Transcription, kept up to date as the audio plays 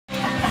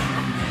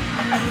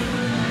So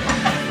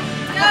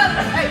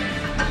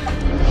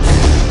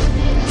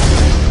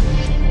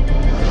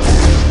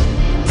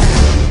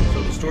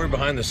the story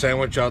behind the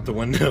sandwich out the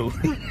window.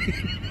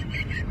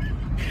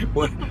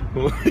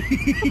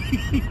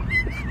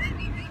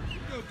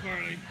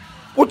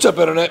 What's up,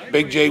 Internet?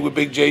 Big J with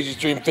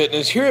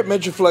BigJsExtremeFitness here at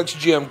Metroflex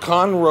Gym,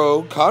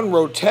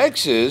 Conroe,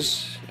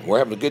 Texas. We're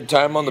having a good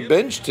time on the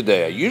bench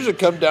today. I usually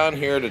come down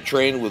here to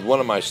train with one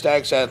of my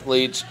Stacks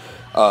athletes,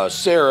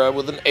 Sarah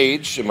with an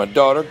H, and my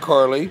daughter,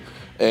 Carly,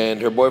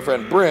 and her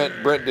boyfriend,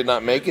 Brent. Brent did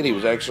not make it. He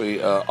was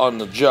actually on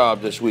the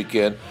job this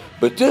weekend.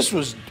 But this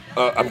was,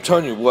 I'm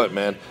telling you what,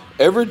 man,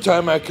 every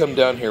time I come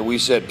down here, we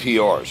set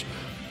PRs.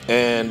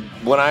 And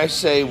when I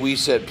say we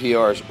set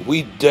PRs,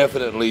 we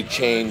definitely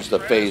changed the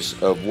face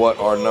of what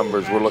our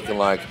numbers were looking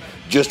like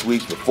just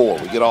weeks before.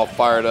 We get all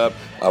fired up.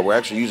 We're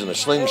actually using a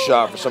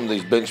slingshot for some of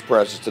these bench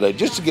presses today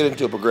just to get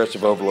into a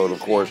progressive overload, of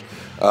course,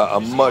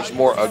 a much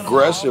more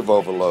aggressive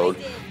overload.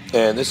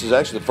 And this is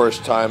actually the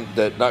first time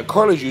that, not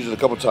Carly's used it a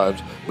couple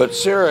times, but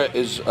Sarah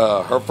is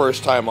her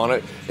first time on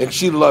it, and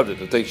she loved it.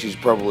 I think she's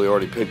probably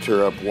already picked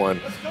her up one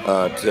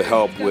to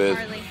help with,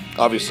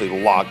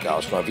 obviously,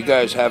 lockouts. Now, if you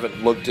guys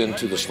haven't looked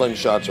into the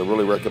slingshots, I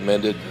really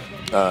recommend it.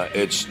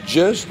 It's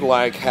just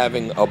like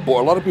having a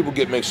board. A lot of people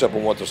get mixed up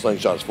on what the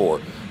slingshot's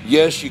for.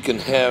 Yes, you can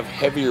have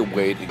heavier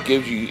weight. It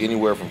gives you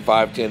anywhere from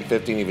 5, 10,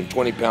 15, even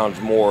 20 pounds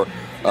more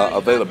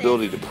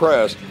availability to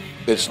press.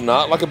 It's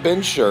not like a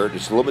bench shirt.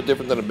 It's a little bit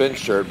different than a bench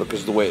shirt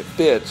because of the way it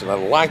fits, and I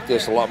like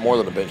this a lot more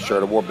than a bench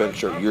shirt. I wore a bench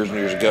shirt years and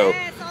years ago.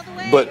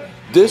 But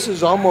this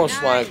is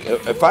almost like,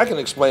 if I can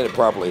explain it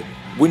properly,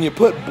 when you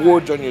put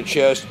boards on your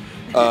chest,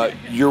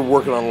 you're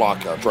working on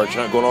lockouts, right?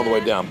 You're not going all the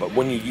way down. But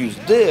when you use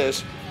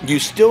this, you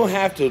still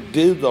have to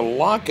do the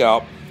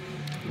lockout,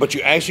 but you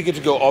actually get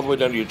to go all the way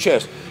down to your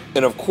chest.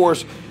 And of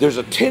course, there's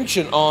a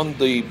tension on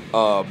the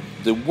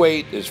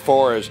weight as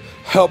far as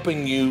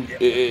helping you.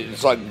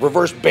 It's like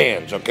reverse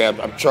bands, okay?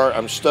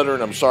 I'm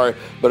stuttering, I'm sorry,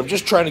 but I'm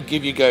just trying to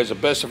give you guys the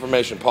best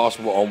information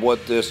possible on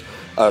what this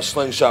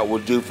slingshot will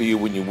do for you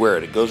when you wear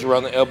it. It goes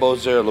around the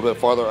elbows there, a little bit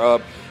farther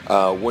up.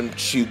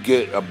 Once you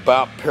get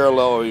about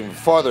parallel or even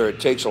farther, it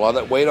takes a lot of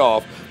that weight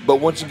off. But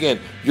once again,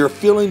 you're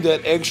feeling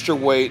that extra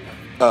weight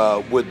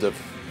with the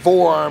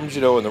forearms,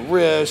 you know, and the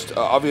wrist.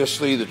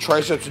 Obviously, the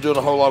triceps are doing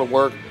a whole lot of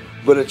work,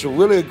 but it's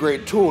really a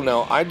great tool.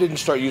 Now, I didn't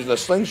start using a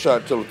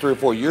slingshot until 3 or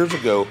 4 years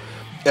ago,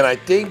 and I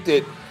think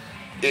that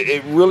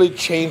it really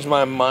changed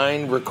my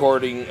mind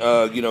regarding,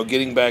 you know,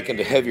 getting back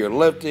into heavier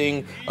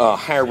lifting,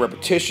 higher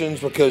repetitions,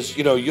 because,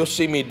 you know, you'll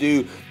see me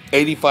do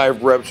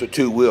 85 reps with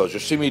 2 wheels. You'll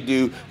see me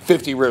do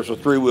 50 reps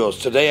with 3 wheels.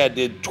 Today I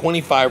did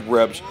 25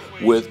 reps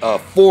with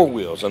 4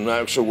 wheels. And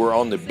actually we're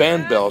on the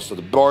band bell, so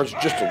the bar's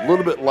just a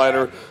little bit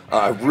lighter.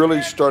 I've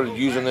really started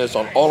using this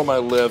on all of my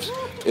lifts.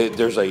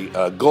 There's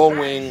a gull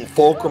wing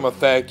fulcrum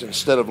effect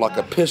instead of like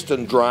a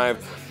piston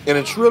drive. And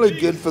it's really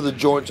good for the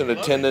joints and the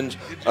tendons,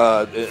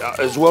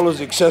 as well as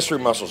the accessory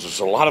muscles.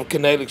 There's a lot of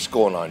kinetics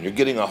going on. You're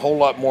getting a whole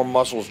lot more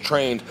muscles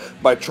trained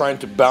by trying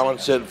to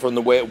balance it from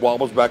the way it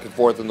wobbles back and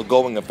forth and the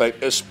going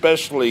effect,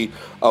 especially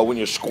when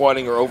you're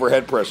squatting or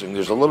overhead pressing.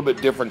 There's a little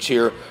bit difference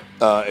here.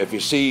 If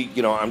you see,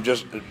 you know,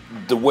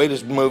 the weight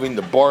is moving,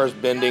 the bar is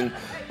bending,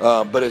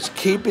 but it's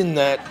keeping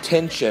that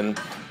tension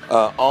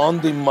on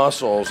the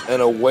muscles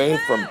and away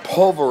from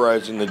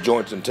pulverizing the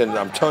joints and tendons.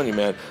 I'm telling you,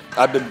 man,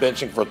 I've been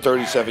benching for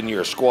 37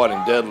 years, squatting,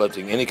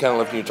 deadlifting, any kind of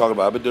lifting you talk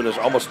about. I've been doing this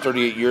almost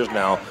 38 years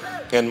now,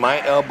 and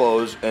my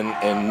elbows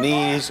and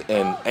knees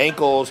and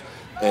ankles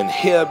and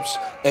hips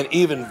and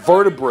even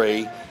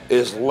vertebrae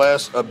is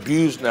less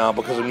abused now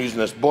because I'm using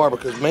this bar,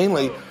 because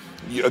mainly,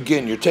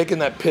 again, you're taking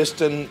that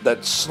piston,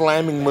 that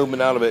slamming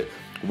movement out of it,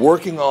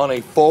 working on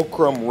a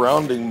fulcrum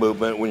rounding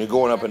movement when you're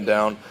going up and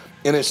down.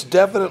 And it's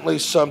definitely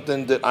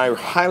something that I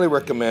highly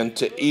recommend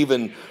to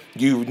even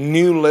you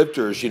new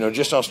lifters, you know,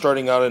 just now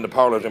starting out into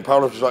powerlifting.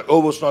 Powerlifters are like, oh,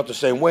 well, it's not the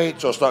same weight,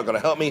 so it's not going to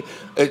help me.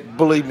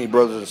 Believe me,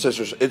 brothers and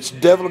sisters, it's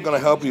definitely going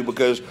to help you,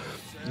 because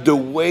the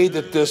way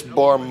that this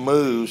bar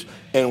moves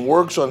and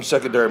works on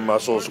secondary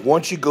muscles,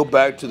 once you go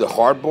back to the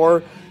hard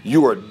bar,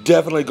 you are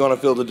definitely going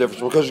to feel the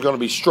difference, because you're going to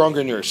be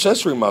stronger in your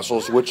accessory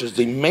muscles, which is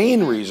the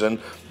main reason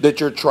that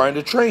you're trying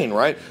to train,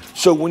 right?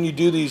 So when you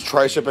do these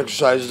tricep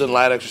exercises and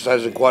lat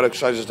exercises and quad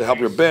exercises to help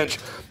your bench,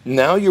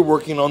 now you're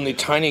working on the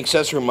tiny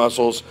accessory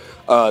muscles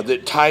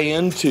that tie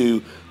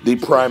into the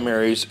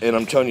primaries. And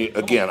I'm telling you,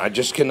 again, I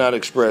just cannot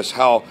express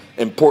how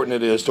important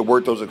it is to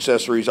work those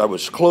accessories. I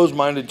was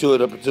closed-minded to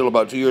it up until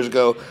about 2 years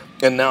ago,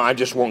 and now I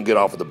just won't get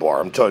off of the bar.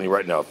 I'm telling you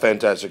right now,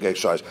 fantastic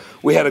exercise.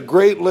 We had a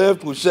great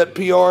lift. We set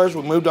PRs.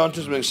 We moved on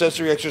to some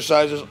accessory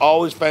exercises.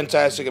 Always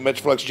fantastic at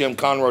Metroflex Gym,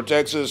 Conroe,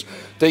 Texas.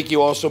 Thank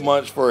you all so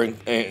much for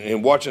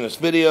watching this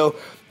video.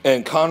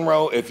 And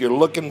Conroe, if you're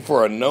looking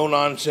for a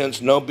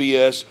no-nonsense, no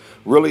BS,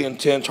 really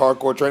intense,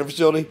 hardcore training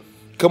facility,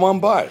 come on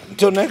by.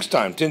 Until next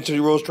time, 10 City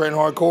Rules, train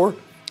hardcore,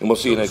 and we'll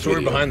see you next video.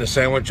 The story behind the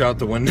sandwich out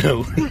the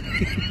window.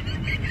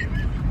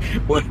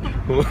 What?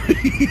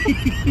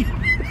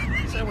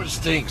 Sandwich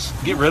stinks.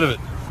 Get rid of it.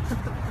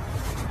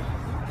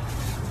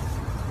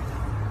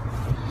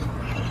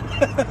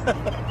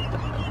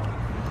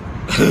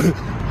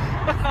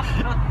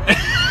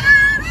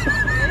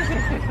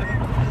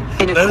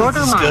 In a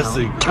quarter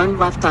mile, turn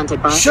left onto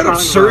Bus Shut up,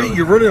 Barn Surrey. Road.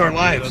 You're ruining our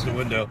lives. Out the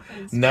window.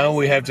 Now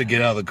we have to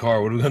get out of the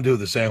car. What are we going to do with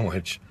the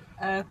sandwich?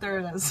 Throw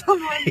it at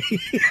someone.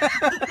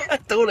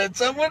 Throw it at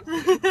someone?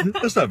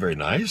 That's not very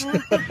nice.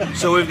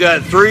 So we've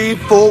got 3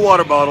 full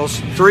water bottles,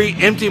 3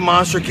 empty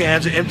Monster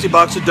cans, an empty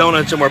box of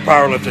donuts, and we're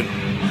powerlifting.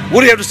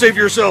 What do you have to say for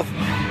yourself?